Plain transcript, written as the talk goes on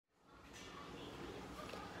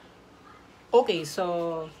Okay,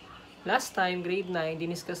 so last time, grade 9,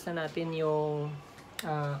 diniscuss na natin yung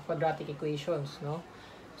quadratic equations, no?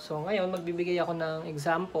 So ngayon, magbibigay ako ng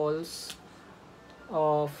examples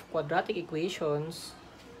of quadratic equations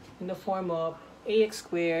in the form of ax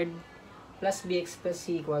squared plus bx plus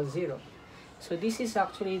c equals 0. So this is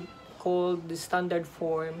actually called the standard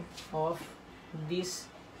form of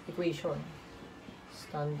this equation.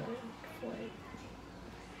 Standard form.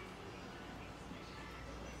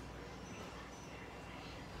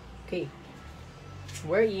 Okay,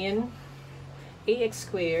 wherein ax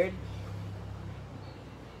squared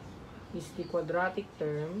is the quadratic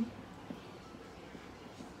term.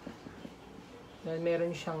 Then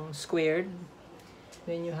meron siyang squared.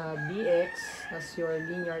 Then you have bx as your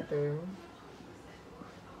linear term.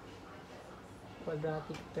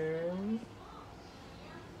 Quadratic term.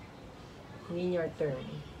 Linear term.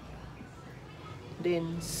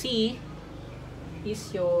 Then c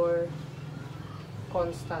is your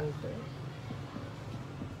constant term.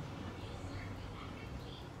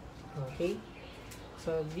 Okay?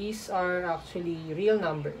 So these are actually real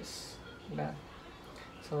numbers. Diba?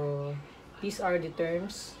 So these are the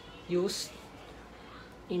terms used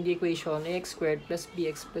in the equation ax squared plus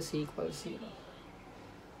bx plus c equals 0.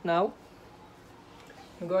 Now,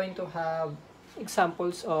 I'm going to have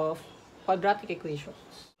examples of quadratic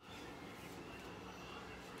equations.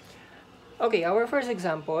 Okay, our first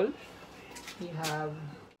example, we have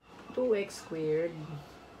 2x squared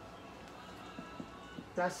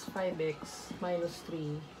plus 5x minus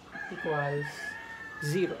 3 equals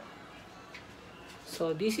 0.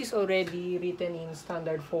 So this is already written in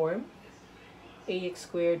standard form, ax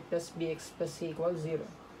squared plus bx plus c equals 0.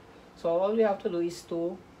 So all we have to do is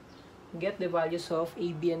to get the values of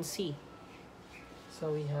a, b, and c.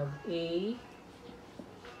 So we have a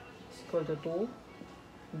is equal to 2,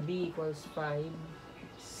 b equals 5,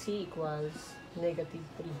 c equals negative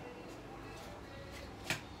 3.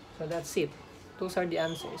 So that's it. Those are the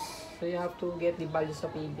answers. So you have to get the values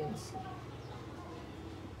of a, b, and c.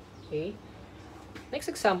 Okay. Next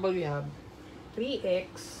example, we have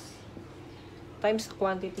 3x times the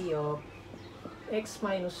quantity of x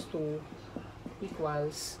minus 2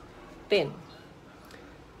 equals 10.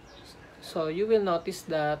 So you will notice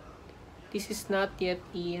that this is not yet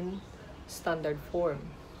in standard form.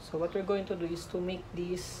 So what we're going to do is to make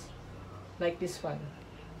this like this one.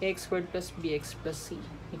 Ax squared plus bx plus c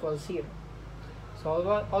equals 0.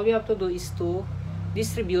 So all we have to do is to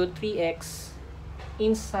distribute 3x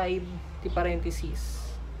inside the parentheses.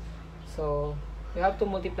 So we have to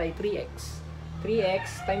multiply 3x.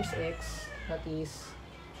 3x times x, that is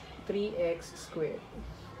 3x squared.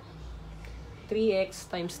 3x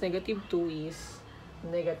times negative 2 is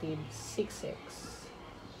negative 6x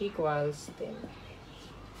equals 10.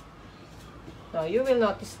 Now you will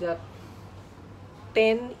notice that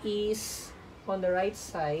 10 is on the right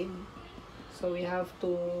side, so we have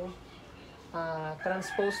to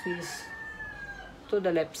transpose this to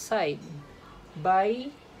the left side by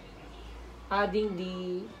adding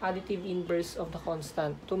the additive inverse of the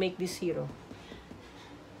constant to make this 0.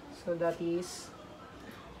 So that is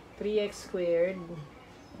 3x squared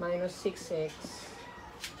minus 6x.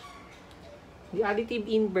 The additive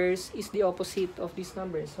inverse is the opposite of this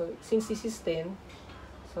number. So since this is 10,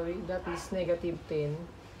 so that is negative 10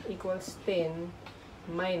 equals 10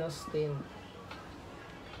 minus 10.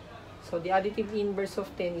 So the additive inverse of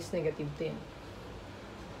 10 is negative 10.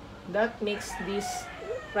 That makes this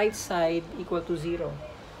right side equal to 0.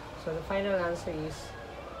 So the final answer is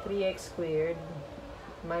 3x squared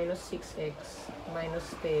minus 6x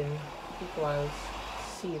minus 10 equals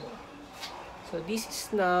 0. So this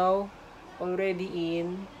is now already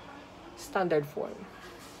in standard form.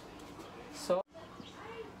 So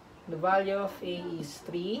the value of a is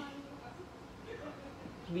 3,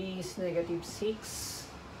 b is negative 6,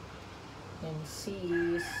 and c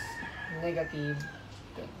is negative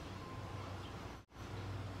 10.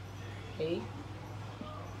 Okay.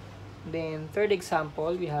 Then third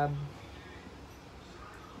example, we have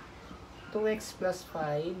 2x plus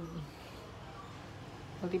 5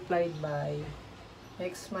 multiplied by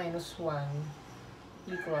x minus 1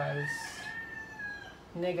 equals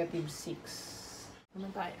negative 6.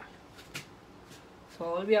 Naman tayo. So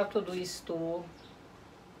all we have to do is to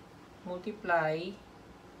multiply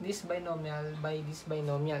this binomial by this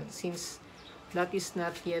binomial, since that is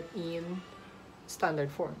not yet in standard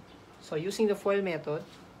form. So using the FOIL method,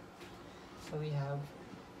 so we have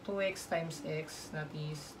 2x times x, that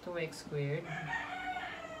is 2x squared.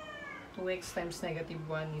 2x times negative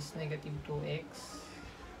 1 is negative 2x.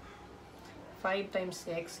 5 times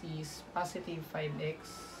x is positive 5x.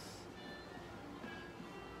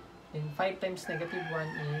 Then 5 times negative 1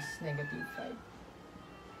 is negative 5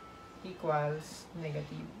 equals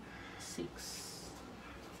negative 6.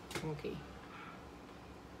 Okay.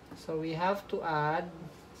 So we have to add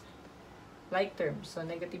like terms. So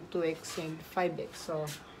negative 2x and 5x. So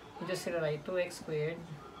we just rewrite 2x squared.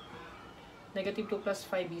 Negative 2 plus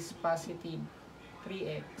 5 is positive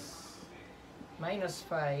 3x minus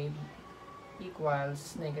 5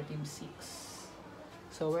 equals negative 6.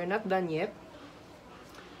 So we're not done yet.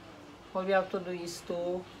 All we have to do is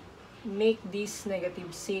to make this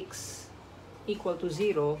negative 6 equal to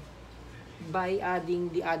 0 by adding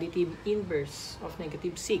the additive inverse of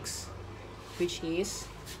negative 6, which is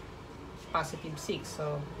positive 6.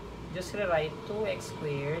 So just rewrite 2x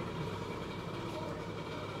squared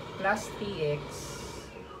plus 3x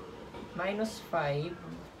minus 5.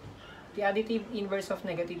 The additive inverse of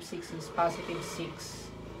negative 6 is positive 6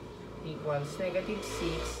 equals negative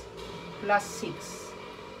 6 plus 6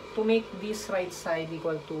 to make this right side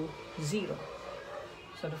equal to 0.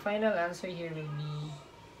 So the final answer here will be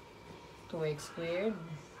 2x squared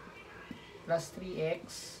plus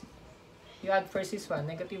 3x. You add first this one,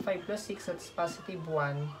 negative 5 plus 6, that's positive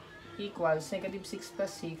 1, equals negative 6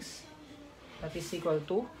 plus 6, that is equal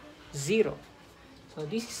to 0. So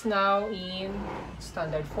this is now in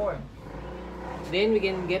standard form. Then we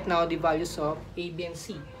can get now the values of A, B, and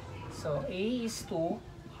C. So A is 2,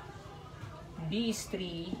 B is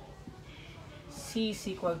 3, C is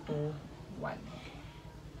equal to 1.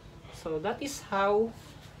 So that is how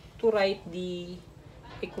to write the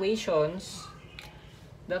equations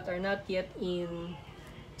that are not yet in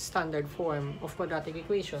standard form of quadratic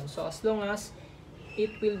equation. So as long as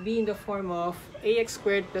it will be in the form of ax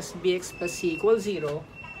squared plus bx plus c equals 0,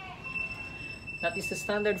 that is the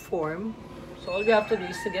standard form. So all we have to do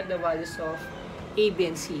is to get the values of a, b,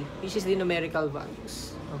 and c, which is the numerical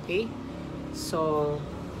values. Okay, so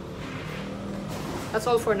that's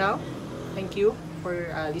all for now. Thank you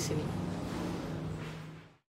for listening.